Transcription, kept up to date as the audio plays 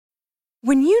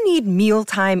When you need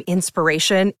mealtime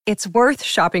inspiration, it's worth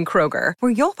shopping Kroger,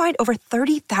 where you'll find over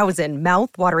 30,000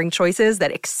 mouth-watering choices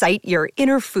that excite your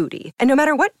inner foodie. And no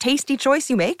matter what tasty choice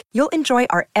you make, you'll enjoy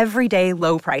our everyday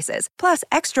low prices, plus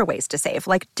extra ways to save,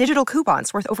 like digital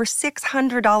coupons worth over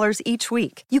 $600 each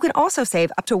week. You can also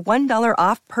save up to $1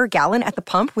 off per gallon at the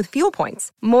pump with fuel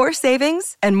points. More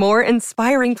savings and more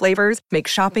inspiring flavors make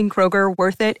shopping Kroger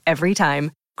worth it every time.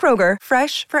 Kroger,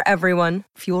 fresh for everyone.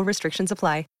 Fuel restrictions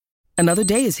apply. Another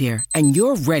day is here, and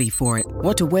you're ready for it.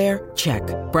 What to wear? Check.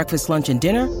 Breakfast, lunch, and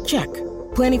dinner? Check.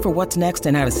 Planning for what's next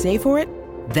and how to save for it?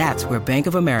 That's where Bank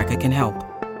of America can help.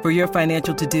 For your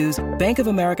financial to-dos, Bank of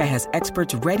America has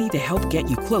experts ready to help get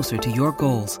you closer to your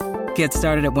goals. Get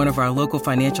started at one of our local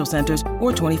financial centers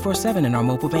or 24/7 in our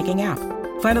mobile banking app.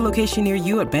 Find a location near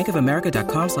you at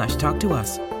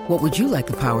bankofamerica.com/talktous. What would you like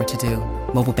the power to do?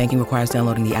 Mobile banking requires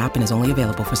downloading the app and is only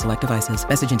available for select devices.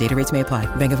 Message and data rates may apply.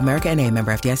 Bank of America N.A.,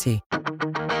 member FDIC.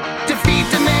 Defeat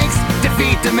the mix,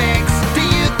 defeat the mix. Do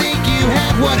you think you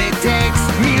have what it takes?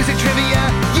 Music trivia,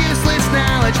 useless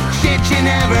knowledge, shit you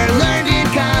never learned in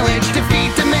college.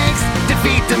 Defeat the mix,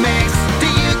 defeat the mix. Do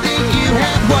you think you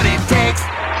have what it takes?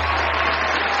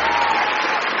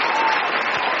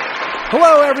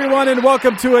 Hello, everyone, and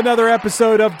welcome to another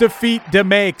episode of Defeat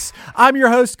DeMakes. I'm your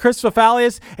host, Chris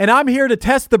Fafalius, and I'm here to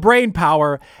test the brain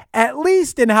power, at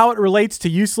least in how it relates to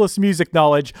useless music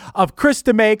knowledge, of Chris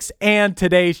DeMakes and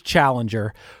today's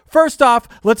challenger. First off,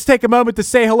 let's take a moment to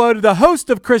say hello to the host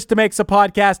of Chris DeMakes a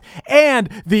Podcast and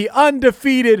the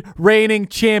undefeated reigning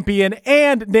champion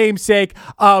and namesake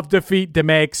of Defeat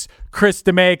DeMakes, Chris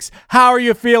DeMakes. How are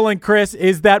you feeling, Chris?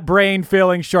 Is that brain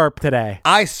feeling sharp today?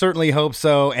 I certainly hope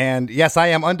so. And yes, I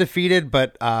am undefeated,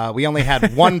 but we only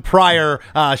had one prior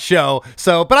show.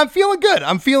 But I'm feeling good.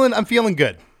 I'm feeling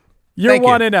good. You're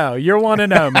 1-0. You're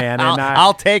 1-0, man.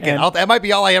 I'll take it. That might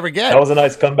be all I ever get. That was a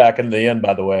nice comeback in the end,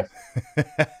 by the way.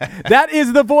 That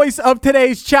is the voice of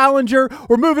today's challenger.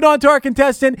 We're moving on to our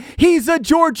contestant. He's a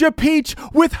Georgia peach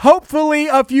with hopefully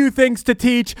a few things to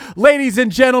teach. Ladies and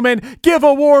gentlemen, give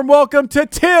a warm welcome to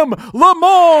Tim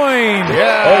Lemoyne.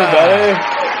 Yeah. Hey,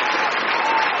 buddy.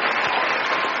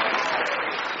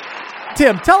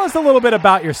 Tim, tell us a little bit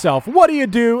about yourself. What do you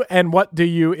do and what do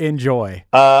you enjoy?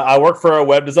 I work for a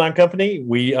web design company.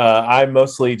 I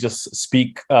mostly just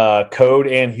speak code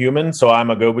and human, so I'm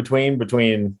a go-between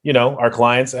between our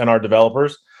clients and our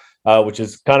developers, which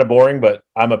is kind of boring, but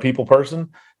I'm a people person.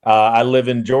 I live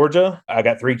in Georgia. I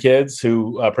got 3 kids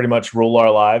who pretty much rule our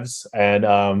lives, and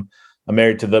I'm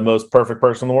married to the most perfect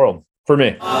person in the world for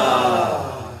me.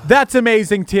 That's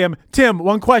amazing, Tim. Tim,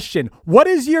 one question. What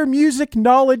is your music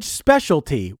knowledge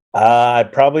specialty?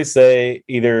 I'd probably say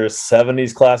either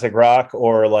 70s classic rock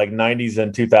or like 90s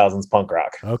and 2000s punk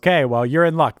rock. Okay, well, you're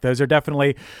in luck. Those are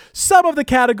definitely some of the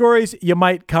categories you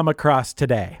might come across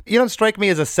today. You don't strike me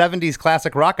as a 70s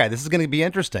classic rock guy. This is going to be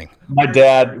interesting. My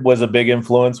dad was a big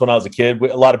influence when I was a kid.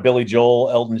 A lot of Billy Joel,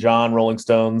 Elton John, Rolling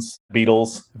Stones,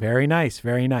 Beatles. Very nice,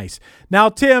 very nice. Now,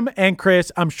 Tim and Chris,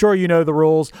 I'm sure you know the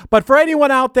rules, but for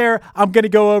anyone out there, I'm going to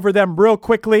go over them real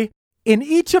quickly. In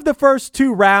each of the first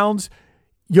 2 rounds,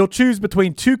 you'll choose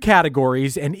between 2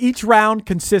 categories, and each round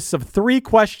consists of 3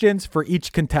 questions for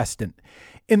each contestant.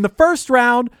 In the first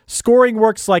round, scoring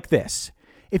works like this.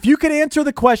 If you can answer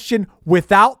the question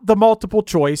without the multiple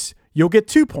choice, you'll get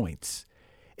 2 points.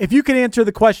 If you can answer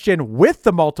the question with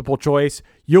the multiple choice,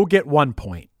 you'll get 1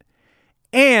 point.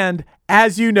 And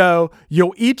as you know,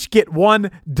 you'll each get 1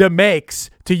 DeMakes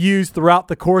to use throughout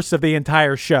the course of the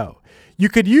entire show. You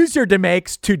could use your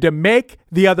DeMakes to demake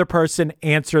the other person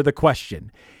answer the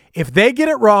question. If they get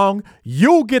it wrong,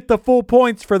 you'll get the full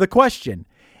points for the question.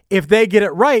 If they get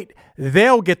it right,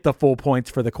 they'll get the full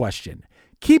points for the question.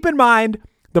 Keep in mind,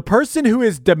 the person who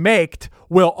is demaked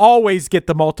will always get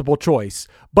the multiple choice,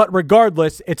 but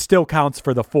regardless, it still counts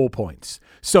for the full points.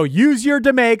 So use your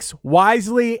demakes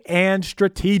wisely and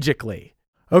strategically.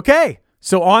 Okay,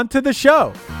 so on to the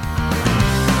show.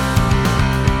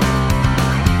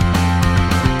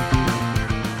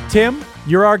 Tim,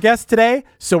 you're our guest today,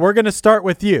 so we're going to start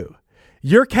with you.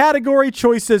 Your category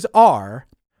choices are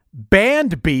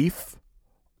band beef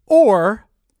or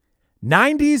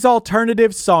 90s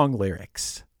alternative song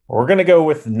lyrics. We're going to go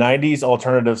with 90s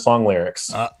alternative song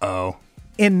lyrics. Uh-oh.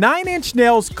 In 9 Inch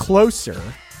Nails' Closer,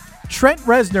 Trent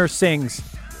Reznor sings,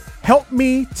 "Help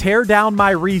me tear down my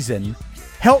reason.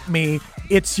 Help me,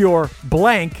 it's your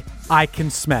blank I can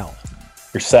smell."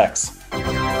 Your sex.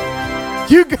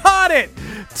 You got it!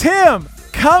 Tim,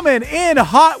 coming in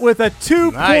hot with a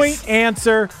 2-point Nice.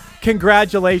 answer.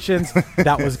 Congratulations.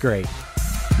 That was great.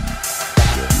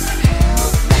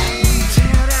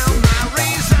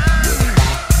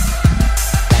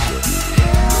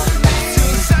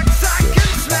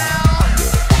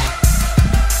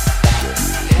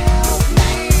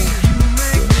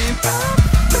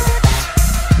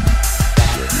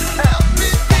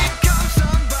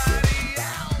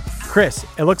 Chris,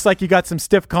 it looks like you got some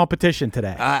stiff competition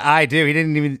today. I do. He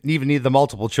didn't even need the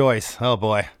multiple choice. Oh,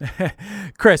 boy.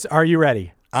 Chris, are you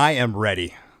ready? I am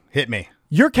ready. Hit me.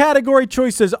 Your category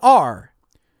choices are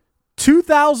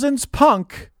 2000s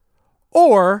punk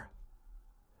or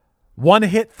One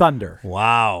Hit Thunder.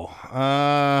 Wow.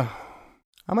 I'm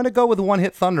going to go with One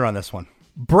Hit Thunder on this one.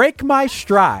 Break My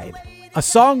Stride, a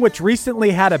song which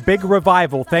recently had a big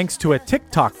revival thanks to a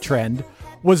TikTok trend,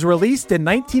 was released in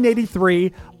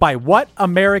 1983 by what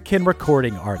American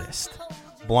recording artist?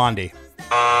 Blondie.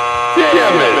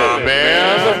 Damn it,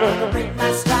 man. Break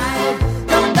my stride.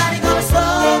 Nobody gonna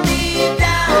slow me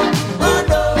down. Oh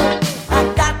no,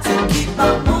 I got to keep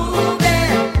on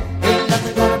moving. Ain't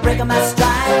nothing gonna break my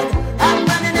stride. I'm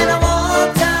running and I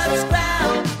won't touch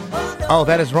ground. Oh no. Oh,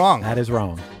 that is wrong. That is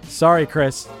wrong. Sorry,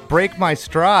 Chris. Break My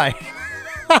Stride.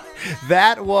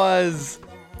 That was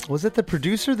it the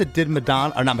producer that did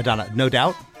Madonna, or not Madonna, No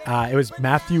Doubt? It was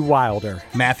Matthew Wilder.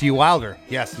 Matthew Wilder.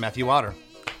 Yes, Matthew Wilder.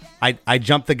 I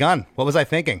jumped the gun. What was I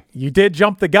thinking? You did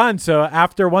jump the gun, so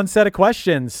after one set of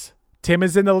questions, Tim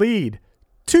is in the lead.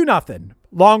 2-0.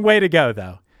 Long way to go,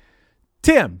 though.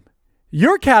 Tim,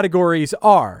 your categories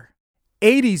are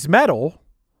 80s metal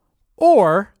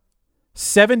or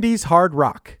 70s hard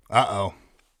rock. Uh-oh.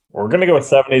 We're going to go with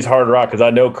 70s hard rock because I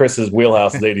know Chris's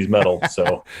wheelhouse is 80s metal.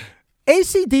 So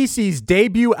AC/DC's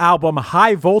debut album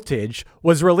High Voltage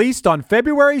was released on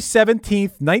February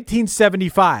 17th,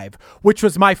 1975, which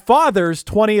was my father's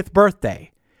 20th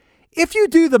birthday. If you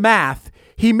do the math,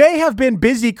 he may have been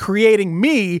busy creating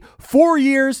me 4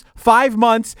 years, 5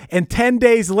 months, and 10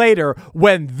 days later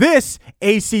when this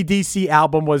AC/DC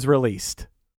album was released.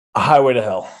 Highway to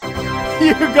Hell.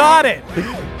 You got it.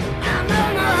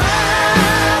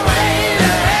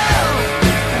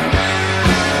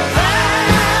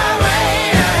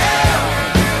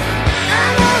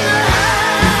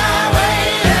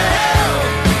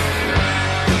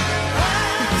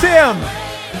 Tim,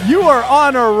 you are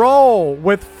on a roll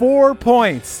with 4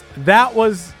 points. That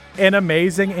was an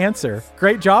amazing answer.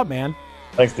 Great job, man.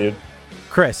 Thanks, dude.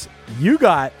 Chris, you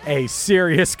got a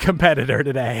serious competitor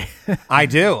today. I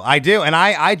do. And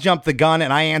I jumped the gun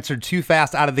and I answered too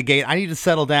fast out of the gate. I need to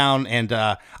settle down and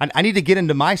I need to get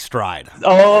into my stride.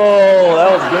 Oh,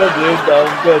 that was good, dude. That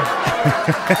was good.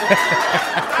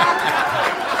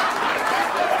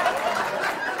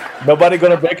 Nobody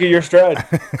going to break your stride.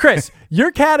 Chris, your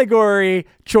category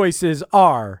choices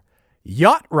are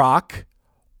yacht rock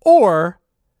or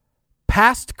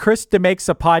past Chris DeMakes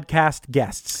a Podcast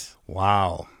guests.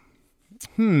 Wow.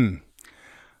 I'm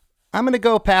going to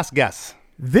go past guess.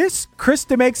 This Chris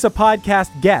DeMakes a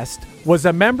Podcast guest was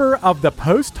a member of the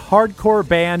post-hardcore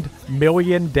band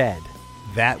Million Dead.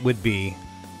 That would be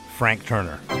Frank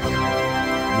Turner.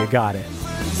 You got it.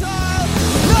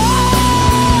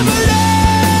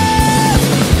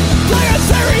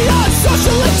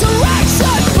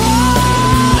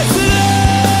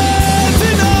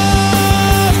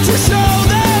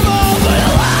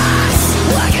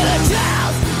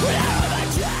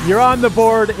 You're on the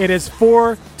board. It is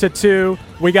 4-2.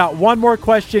 We got one more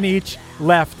question each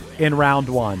left in round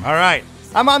one. All right.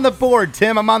 I'm on the board,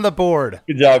 Tim. I'm on the board.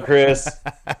 Good job, Chris.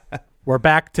 We're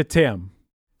back to Tim.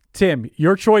 Tim,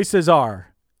 your choices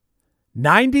are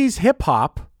 90s hip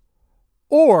hop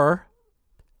or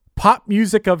pop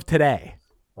music of today.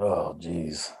 Oh,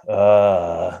 geez.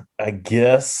 I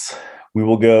guess we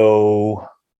will go.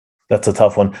 That's a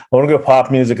tough one. I want to go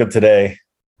pop music of today,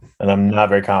 and I'm not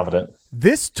very confident.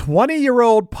 This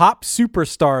 20-year-old pop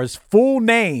superstar's full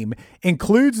name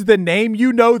includes the name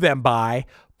you know them by,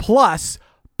 plus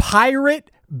Pirate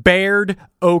Baird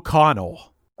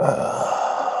O'Connell.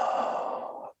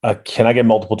 Can I get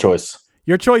multiple choice?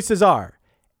 Your choices are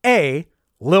A,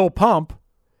 Lil Pump,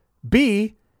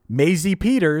 B, Maisie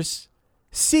Peters,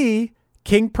 C,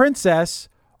 King Princess,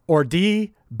 or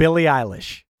D, Billie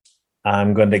Eilish.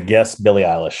 I'm going to guess Billie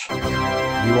Eilish.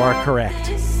 You are correct.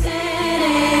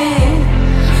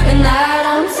 And I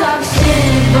don't talk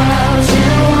shit about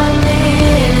you on the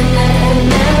internet.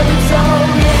 Never told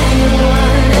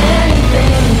anyone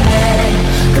anything bad,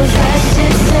 'cause that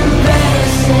shit's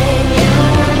embarrassing. You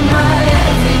were my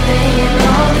everything, and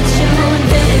all that you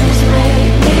did was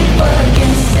make me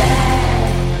fucking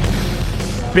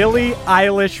sad. Billie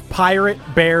Eilish Pirate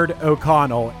Baird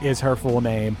O'Connell is her full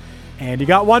name. And you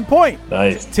got 1 point.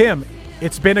 Nice. Tim,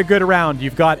 it's been a good round.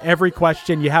 You've got every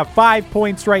question. You have 5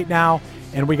 points right now.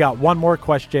 And we got one more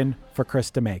question for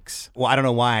Chris DeMakes. Well, I don't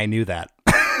know why I knew that.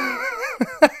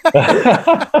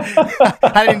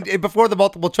 I didn't, before the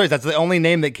multiple choice, that's the only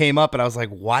name that came up, and I was like,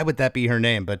 why would that be her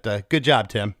name? But good job,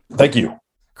 Tim. Thank you.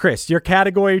 Chris, your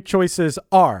category choices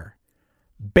are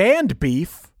band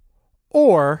beef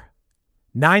or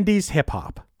 90s hip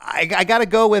hop? I got to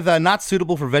go with Not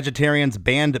Suitable for Vegetarians,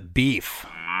 Banned Beef.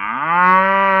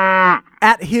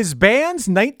 At his band's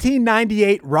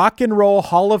 1998 Rock and Roll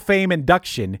Hall of Fame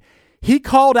induction, he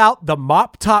called out the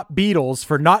Mop Top Beatles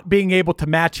for not being able to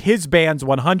match his band's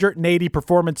 180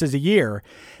 performances a year,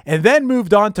 and then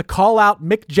moved on to call out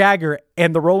Mick Jagger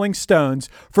and the Rolling Stones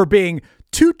for being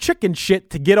too chicken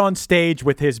shit to get on stage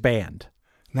with his band.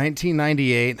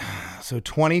 1998, so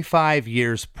 25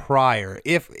 years prior,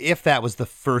 if that was the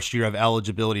first year of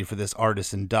eligibility for this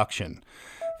artist induction,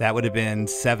 that would have been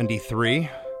 73,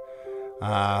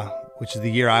 which is the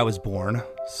year I was born.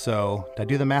 So, did I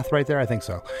do the math right there? I think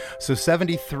so. So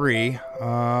 73,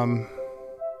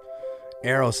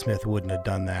 Aerosmith wouldn't have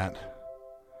done that,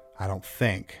 I don't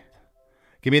think.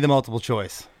 Give me the multiple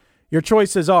choice. Your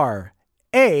choices are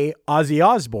A, Ozzy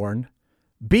Osbourne,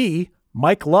 B,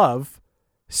 Mike Love,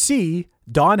 C,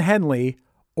 Don Henley,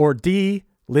 or D,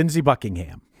 Lindsey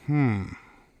Buckingham.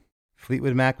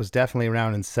 Fleetwood Mac was definitely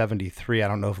around in 73. I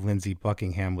don't know if Lindsey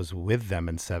Buckingham was with them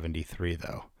in 73,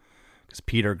 though. Because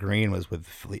Peter Green was with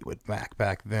Fleetwood Mac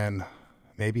back then.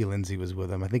 Maybe Lindsey was with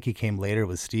him. I think he came later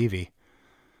with Stevie.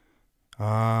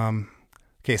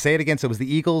 Okay, say it again. So it was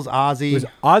the Eagles, Ozzy. It was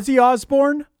Ozzy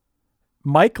Osbourne,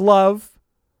 Mike Love,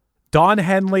 Don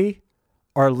Henley,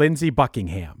 or Lindsey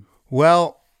Buckingham.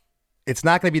 Well, it's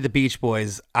not going to be the Beach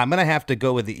Boys. I'm going to have to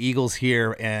go with the Eagles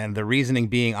here, and the reasoning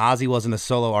being Ozzy wasn't a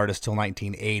solo artist till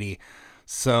 1980.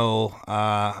 So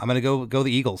I'm going to go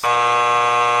the Eagles.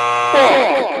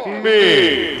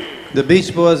 Me. The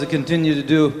Beach Boys have continued to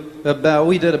do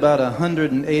we did about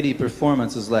 180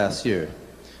 performances last year.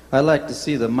 I'd like to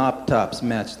see the Mop Tops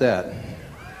match that.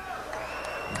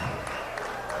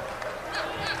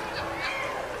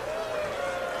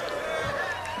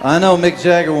 I know Mick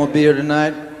Jagger won't be here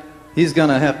tonight. He's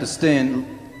gonna have to stay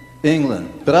in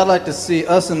England. But I'd like to see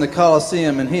us in the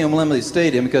Coliseum and him Wembley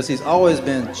Stadium because he's always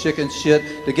been chicken shit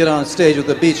to get on stage with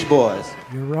the Beach Boys.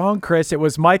 You're wrong, Chris. It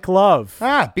was Mike Love.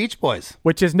 Beach Boys.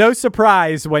 Which is no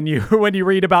surprise when you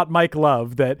read about Mike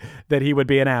Love that he would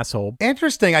be an asshole.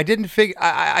 Interesting. I didn't figure.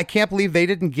 I can't believe they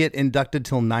didn't get inducted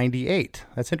till 98.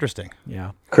 That's interesting.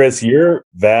 Yeah. Chris, your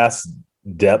vast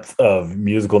depth of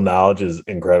musical knowledge is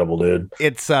incredible, dude.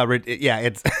 It's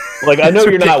it's like, I know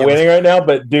it's you're not ridiculous. winning right now,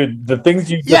 but dude, the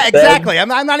things you just exactly. said,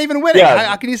 I'm not even winning. Yeah,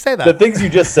 How can you say that? The things you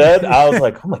just said, I was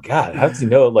like, oh my god, how does he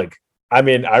know? Like, I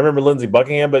mean, I remember Lindsey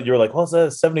Buckingham, but you were like, well,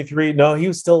 it's 73. No, he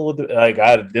was still with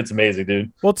it's amazing,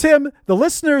 dude. Well, Tim, the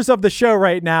listeners of the show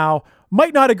right now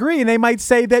might not agree, and they might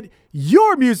say that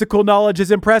your musical knowledge is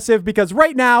impressive because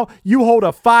right now you hold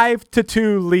a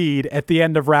 5-2 lead at the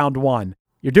end of round one.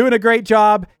 You're doing a great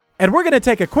job, and we're going to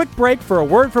take a quick break for a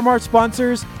word from our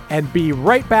sponsors and be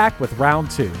right back with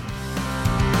round two.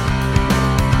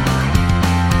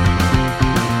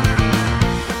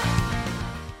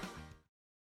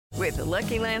 With the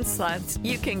Lucky Land Slots,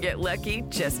 you can get lucky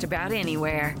just about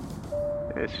anywhere.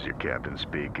 This is your captain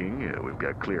speaking. We've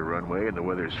got clear runway and the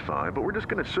weather's fine, but we're just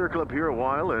going to circle up here a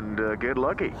while and get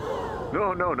lucky.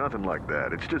 No, nothing like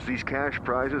that. It's just these cash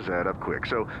prizes add up quick.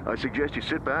 So I suggest you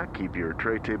sit back, keep your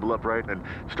tray table upright, and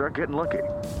start getting lucky.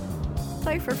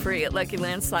 Play for free at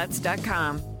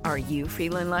LuckyLandSlots.com. Are you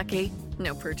feeling lucky?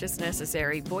 No purchase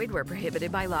necessary. Void where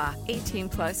prohibited by law.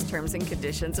 18+ terms and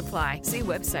conditions apply. See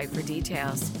website for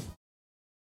details.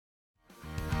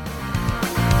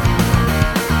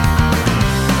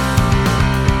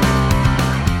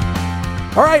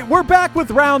 All right, we're back with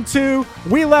round two.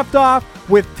 We left off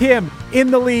with Tim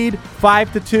in the lead,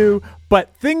 5-2,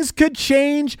 but things could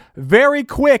change very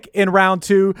quick in round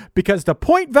two because the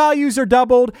point values are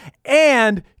doubled,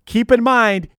 and keep in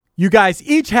mind, you guys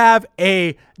each have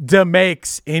a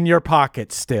DeMakes in your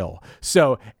pocket still.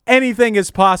 So anything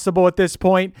is possible at this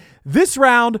point. This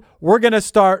round, we're going to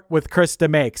start with Chris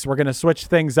DeMakes. We're going to switch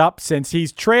things up since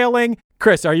he's trailing.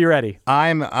 Chris, are you ready?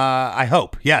 I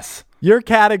hope, yes. Your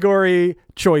category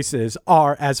choices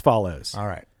are as follows. All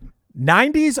right.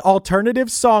 90s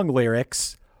alternative song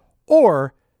lyrics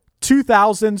or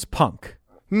 2000s punk.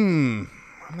 I'm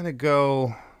going to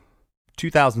go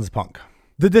 2000s punk.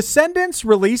 The Descendants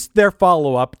released their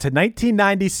follow-up to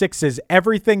 1996's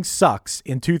Everything Sucks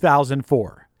in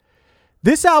 2004.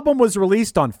 This album was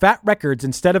released on Fat Records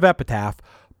instead of Epitaph,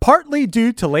 partly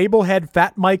due to label head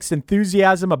Fat Mike's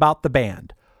enthusiasm about the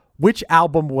band. Which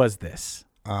album was this?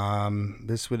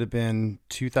 This would have been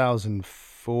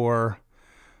 2004.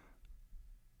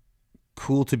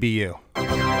 Cool to Be You.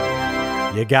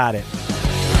 You got it.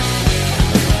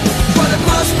 But it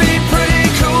must be pretty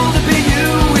cool to be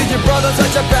you with your brothers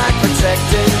at your back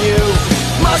protecting you.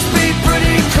 Must be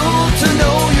pretty cool to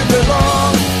know you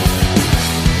belong.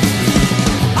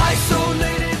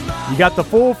 got the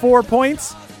full 4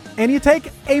 points, and you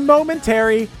take a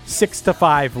momentary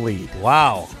 6-5 lead.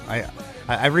 Wow.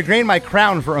 I regained my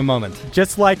crown for a moment.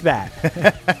 Just like that.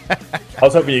 I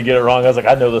was hoping you'd get it wrong. I was like,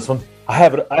 I know this one. I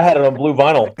had it on blue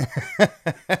vinyl.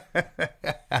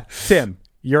 Tim,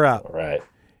 you're up. All right.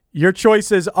 Your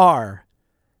choices are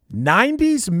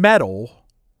 90s metal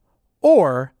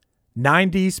or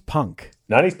 90s punk.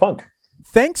 90s punk.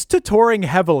 Thanks to touring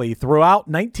heavily throughout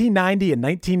 1990 and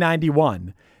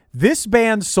 1991, this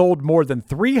band sold more than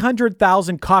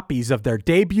 300,000 copies of their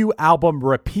debut album,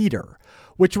 Repeater,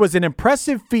 which was an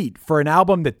impressive feat for an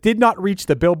album that did not reach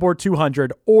the Billboard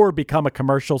 200 or become a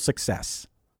commercial success.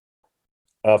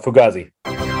 Fugazi.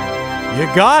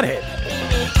 You got it.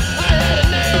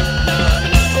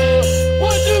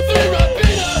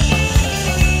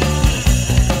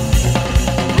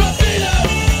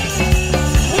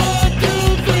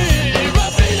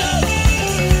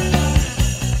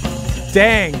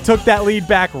 Dang, took that lead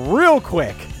back real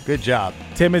quick. Good job.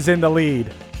 Tim is in the lead,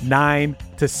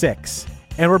 9-6.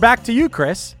 And we're back to you,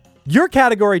 Chris. Your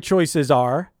category choices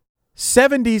are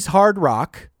 70s hard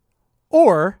rock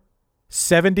or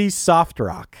 70s soft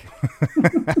rock.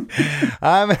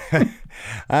 I'm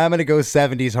going to go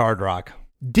 70s hard rock.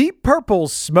 Deep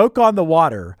Purple's Smoke on the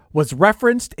Water was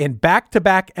referenced in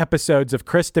back-to-back episodes of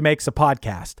Krista Makes a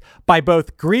Podcast by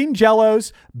both Green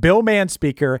Jello's Bill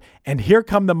Manspeaker and Here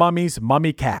Come the Mummies'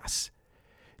 Mummy Cass.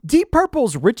 Deep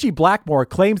Purple's Richie Blackmore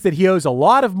claims that he owes a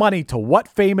lot of money to what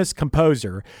famous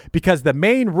composer because the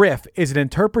main riff is an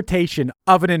interpretation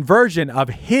of an inversion of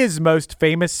his most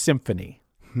famous symphony.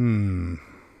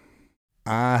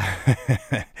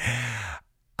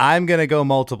 I'm going to go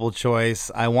multiple choice.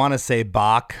 I want to say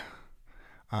Bach,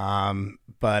 but I'm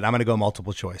going to go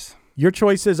multiple choice. Your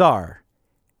choices are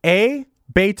A,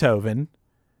 Beethoven,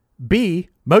 B,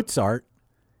 Mozart,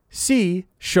 C,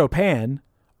 Chopin,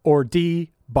 or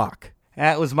D, Bach.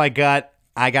 That was my gut.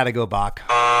 I got to go Bach.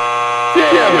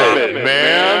 Damn it,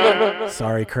 man.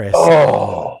 Sorry, Chris.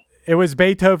 Oh. It was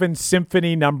Beethoven's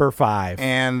Symphony No. 5.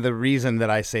 And the reason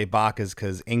that I say Bach is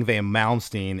because Yngwie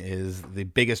Malmsteen is the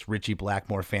biggest Richie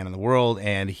Blackmore fan in the world,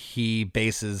 and he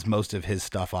bases most of his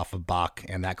stuff off of Bach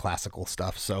and that classical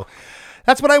stuff. So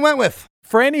that's what I went with.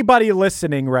 For anybody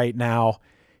listening right now,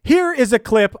 here is a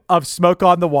clip of Smoke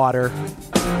on the Water.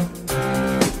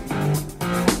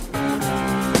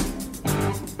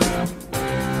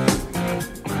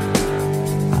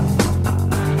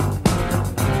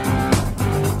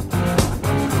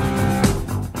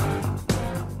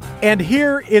 And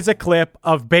here is a clip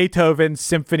of Beethoven's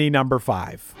Symphony No.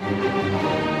 5.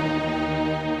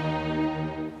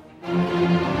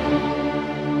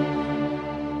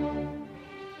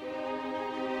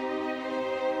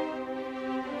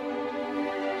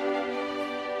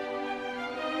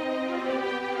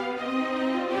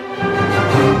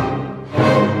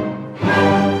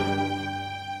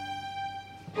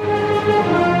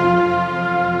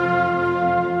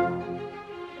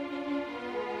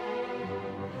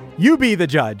 You be the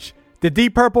judge. Did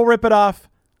Deep Purple rip it off?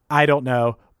 I don't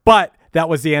know, but that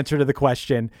was the answer to the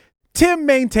question. Tim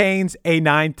maintains a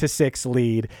 9-6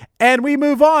 lead, and we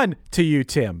move on to you,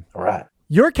 Tim. All right.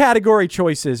 Your category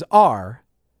choices are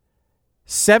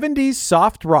 70s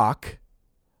soft rock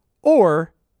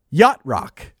or yacht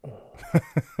rock.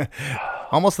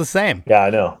 Almost the same. Yeah,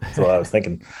 I know. That's what I was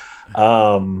thinking.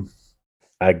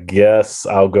 I guess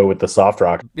I'll go with the soft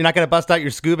rock. You're not going to bust out your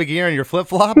scuba gear and your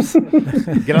flip-flops?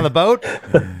 Get on the boat?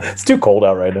 It's too cold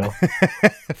out right now.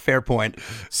 Fair point.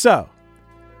 So,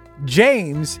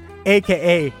 James,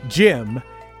 a.k.a. Jim,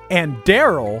 and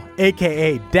Daryl,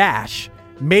 a.k.a. Dash,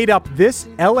 made up this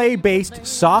LA-based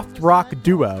soft rock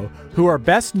duo who are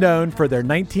best known for their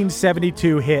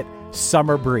 1972 hit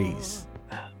Summer Breeze.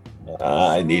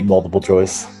 I need multiple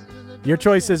choice. Your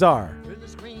choices are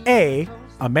A,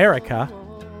 America,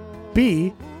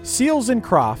 B, Seals and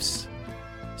Crofts,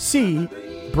 C,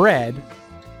 Bread,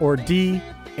 or D,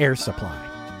 Air Supply.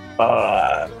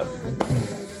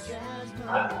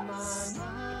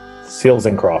 Seals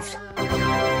and Croft.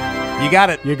 You got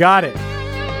it. You got it.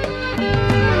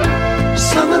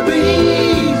 Summer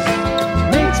breeze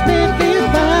makes me feel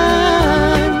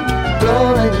fine,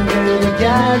 blowing through the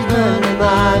jasmine in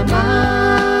my mind.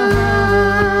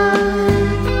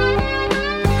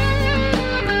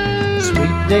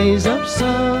 Sweet days of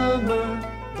summer.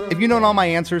 Have you known all my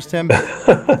answers, Tim?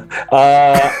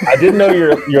 I didn't know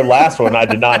your last one. I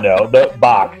did not know the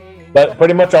Bach, but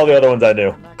pretty much all the other ones I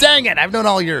knew. Dang it! I've known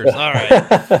all yours. All right.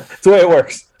 That's the way it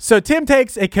works. So Tim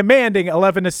takes a commanding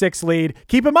 11-6 lead.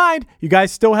 Keep in mind, you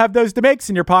guys still have those demakes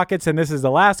in your pockets, and this is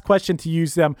the last question to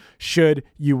use them should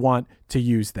you want to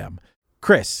use them.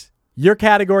 Chris, Your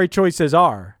category choices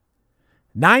are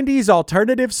 90s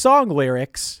alternative song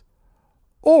lyrics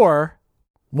or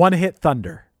one-hit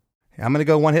thunder. I'm going to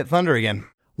go one-hit thunder again.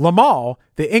 Lamal,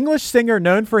 the English singer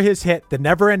known for his hit The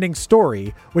Never-Ending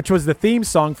Story, which was the theme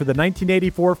song for the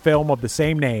 1984 film of the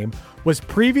same name, was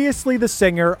previously the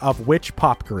singer of which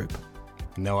pop group?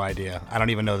 No idea. I don't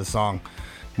even know the song.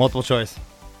 Multiple choice.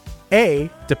 A.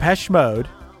 Depeche Mode.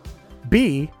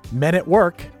 B. Men at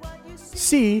Work.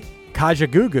 C.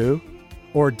 Kajagoogoo.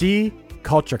 Or D.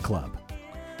 Culture Club.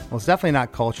 Well, it's definitely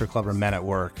not Culture Club or Men at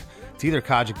Work. It's either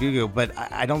Kajagoogoo, but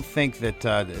I don't think that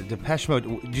Depeche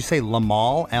Mode. Did you say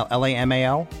Lamal?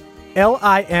 L-A-M-A-L?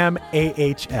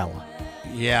 Limahl.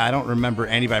 Yeah, I don't remember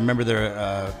anybody. I remember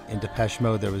there in Depeche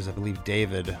Mode there was, I believe,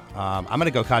 David. I'm going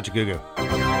to go Kajagoogoo.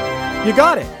 You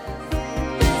got it.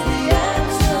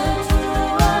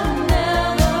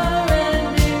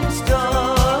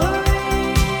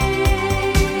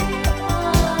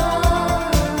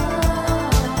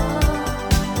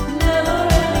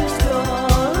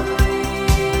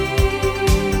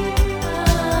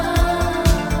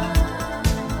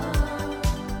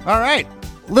 All right.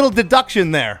 Little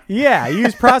deduction there. Yeah,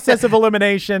 use process of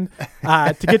elimination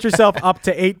to get yourself up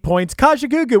to 8 points.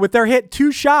 Kajagoogoo with their hit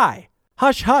Too Shy.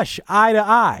 Hush, hush, eye to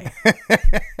eye.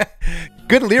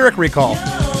 Good lyric recall. Too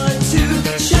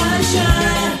shy,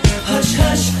 shy, hush,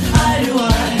 hush, eye to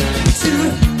eye.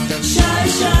 Too shy,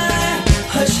 shy,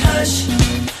 hush, hush,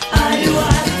 eye to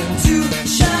eye. Too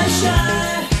shy,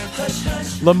 shy, hush,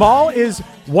 hush. Lamal is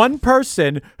one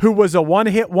person who was a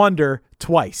one-hit wonder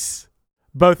twice,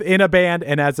 both in a band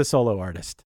and as a solo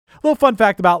artist. A little fun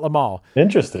fact about Lamal.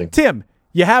 Interesting. Tim,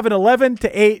 you have an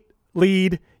 11-8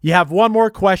 lead. You have one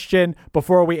more question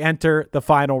before we enter the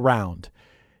final round.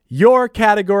 Your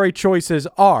category choices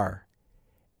are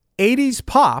 80s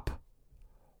pop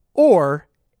or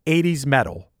 80s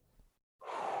metal.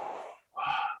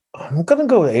 I'm going to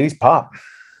go with 80s pop.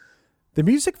 The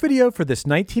music video for this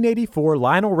 1984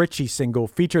 Lionel Richie single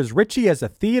features Richie as a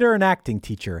theater and acting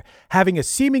teacher, having a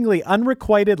seemingly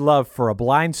unrequited love for a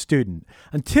blind student,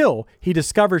 until he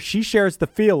discovers she shares the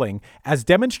feeling, as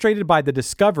demonstrated by the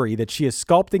discovery that she is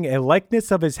sculpting a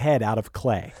likeness of his head out of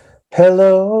clay.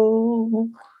 Hello,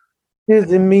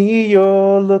 is it me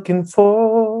you're looking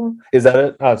for? Is that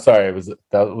it? I'm sorry, was that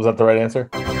the right answer?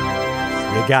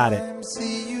 You got it.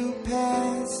 See you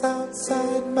pass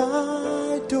outside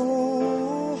my door.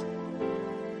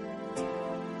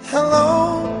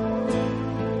 Hello,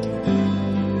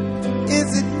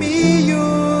 is it me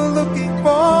you're looking for?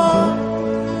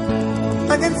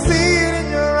 I can see it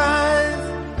in your eyes.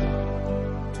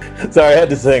 Sorry, I had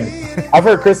to sing. I've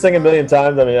heard Chris sing a million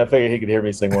times. I mean, I figured he could hear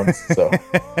me sing once. So,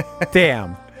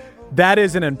 Damn, that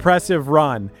is an impressive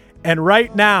run. And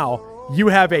right now, you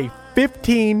have a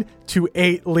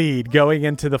 15-8 lead going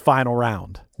into the final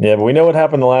round. yeah, but we know what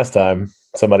happened the last time.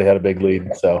 Somebody had a big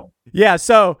lead. So, Yeah,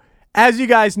 so as you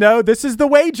guys know, this is the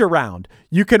wager round.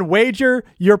 You can wager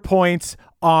your points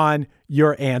on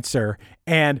your answer.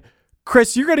 And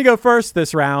Chris, you're going to go first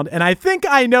this round, and I think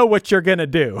I know what you're going to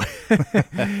do.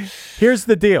 Here's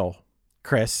the deal,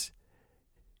 Chris.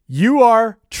 You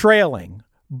are trailing,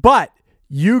 but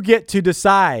you get to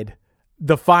decide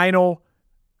the final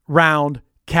round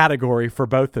category for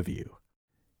both of you.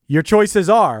 Your choices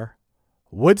are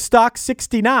Woodstock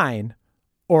 69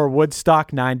 or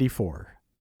Woodstock 94.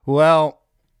 Well,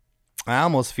 I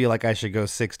almost feel like I should go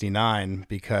 69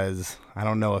 because I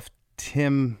don't know if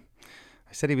Tim,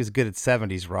 I said he was good at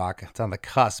 70s rock. It's on the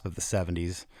cusp of the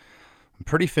 70s. I'm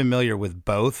pretty familiar with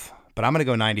both, but I'm going to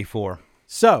go 94.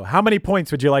 So how many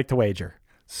points would you like to wager?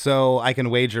 So I can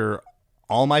wager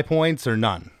all my points or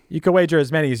none? You can wager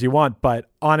as many as you want, but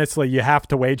honestly, you have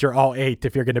to wager all 8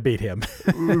 if you're going to beat him.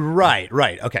 Right.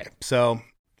 Okay. So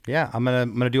yeah, I'm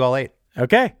gonna do all 8.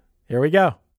 Okay, here we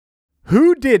go.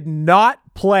 Who did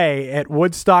not play at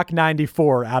Woodstock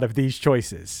 94 out of these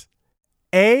choices?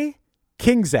 A.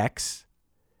 King's X.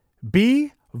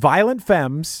 B. Violent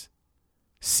Femmes.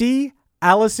 C.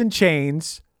 Alice in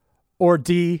Chains. Or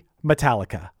D.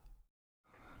 Metallica.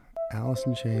 Alice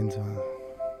in Chains,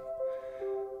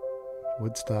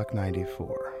 Woodstock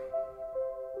 94.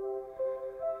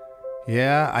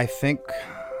 Yeah, I think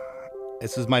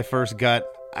this is my first gut.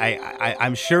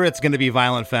 I'm sure it's going to be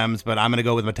Violent Femmes, but I'm going to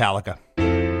go with Metallica.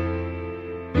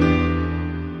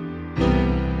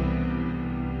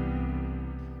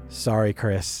 Sorry,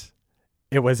 Chris.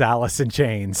 It was Alice in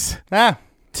Chains.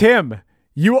 Tim,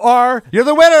 you're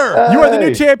the winner. You are the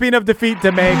new champion of Defeat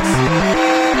to Makes.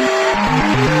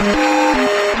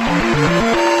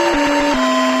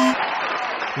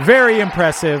 Very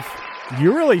impressive.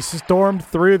 You really stormed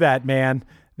through that, man.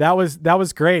 That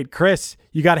was great. Chris,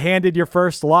 you got handed your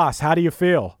first loss. How do you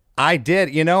feel? I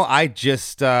did. I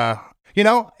just,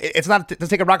 it's not to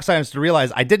take a rocket science to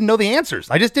realize I didn't know the answers.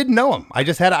 I just didn't know them. I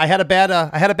had a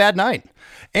bad night.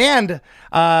 And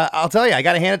I'll tell you, I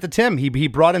got to hand it to Tim. He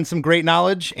brought in some great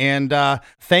knowledge, and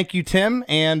thank you, Tim.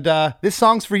 And this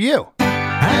song's for you.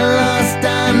 I lost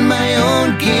on my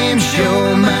own game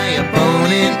show. My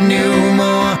opponent knew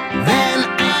more than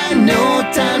I know.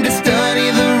 Time to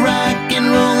study the rock and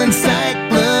roll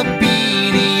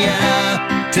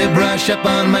encyclopedia to brush up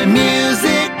on my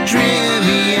music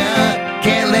trivia.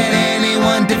 Can't let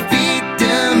anyone defeat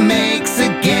DeMakes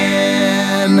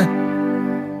again.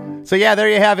 So yeah, there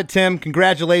you have it, Tim.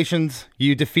 Congratulations.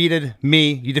 You defeated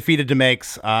me. You defeated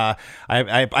DeMakes. I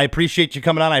appreciate you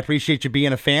coming on. I appreciate you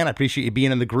being a fan. I appreciate you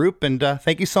being in the group. And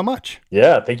thank you so much.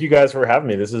 Yeah, thank you guys for having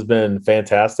me. This has been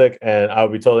fantastic. And I'll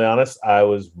be totally honest, I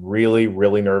was really,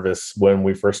 really nervous when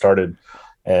we first started.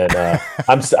 And I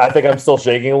think I'm still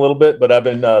shaking a little bit, but I've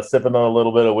been sipping on a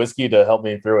little bit of whiskey to help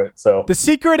me through it. So the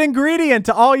secret ingredient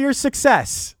to all your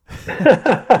success.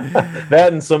 That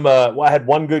and some I had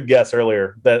one good guess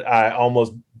earlier that I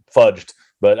almost fudged,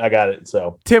 but I got it.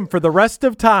 So Tim, for the rest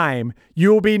of time,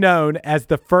 you will be known as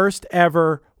the first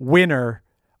ever winner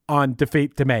on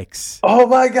Defeat DeMakes. Oh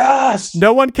my gosh.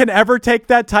 No one can ever take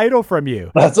that title from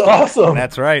you. That's awesome.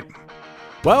 That's right.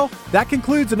 Well, that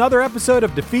concludes another episode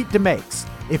of Defeat DeMakes.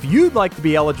 If you'd like to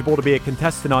be eligible to be a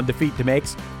contestant on Defeat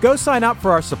DeMakes, go sign up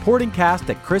for our supporting cast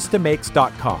at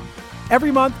chrisdemakes.com.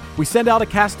 Every month, we send out a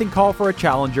casting call for a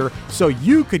challenger so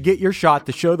you could get your shot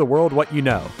to show the world what you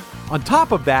know. On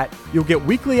top of that, you'll get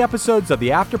weekly episodes of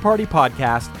the After Party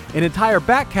podcast, an entire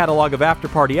back catalog of After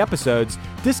Party episodes,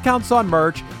 discounts on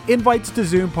merch, invites to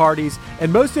Zoom parties,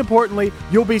 and most importantly,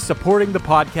 you'll be supporting the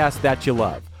podcast that you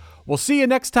love. We'll see you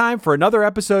next time for another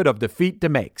episode of Defeat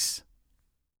DeMakes.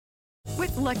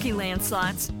 With Lucky Land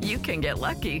Slots, you can get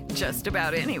lucky just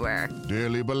about anywhere.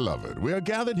 Dearly beloved, we are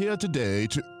gathered here today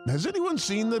to... Has anyone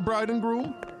seen the bride and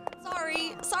groom?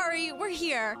 Sorry, we're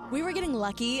here. We were getting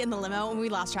lucky in the limo and we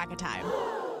lost track of time.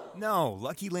 No,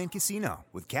 Lucky Land Casino,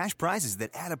 with cash prizes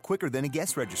that add up quicker than a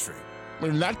guest registry.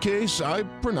 In that case, I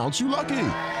pronounce you lucky.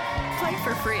 Play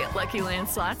for free at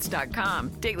LuckyLandSlots.com.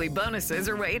 Daily bonuses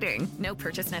are waiting. No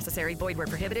purchase necessary. Void where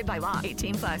prohibited by law.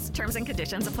 18+. Terms and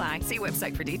conditions apply. See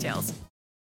website for details.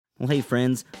 Well, hey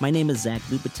friends, my name is Zach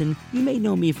Lupetin. You may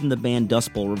know me from the band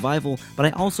Dust Bowl Revival, but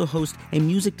I also host a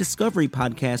music discovery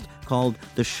podcast called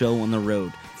The Show on the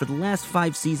Road. For the last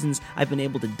 5 seasons, I've been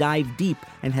able to dive deep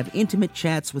and have intimate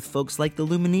chats with folks like the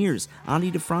Lumineers,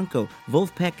 Ani DeFranco,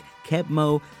 Wolfpack, Keb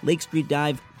Mo, Lake Street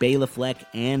Dive, Bela Fleck,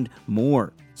 and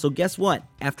more. So guess what?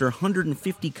 After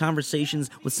 150 conversations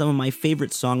with some of my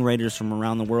favorite songwriters from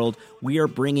around the world, we are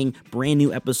bringing brand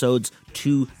new episodes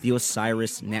to the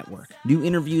Osiris Network. New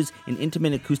interviews and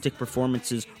intimate acoustic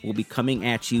performances will be coming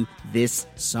at you this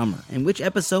summer. And which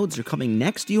episodes are coming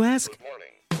next, you ask?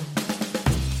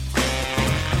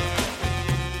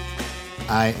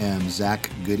 I am Zach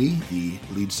Goody, the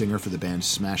lead singer for the band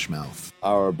Smash Mouth.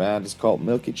 Our band is called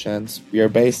Milky Chance. We are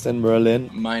based in Berlin.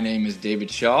 My name is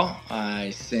David Shaw.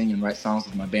 I sing and write songs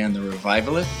with my band, The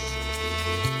Revivalists.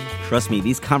 Trust me,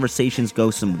 these conversations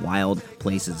go some wild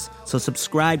places. So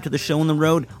subscribe to The Show on the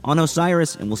Road on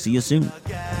Osiris, and we'll see you soon.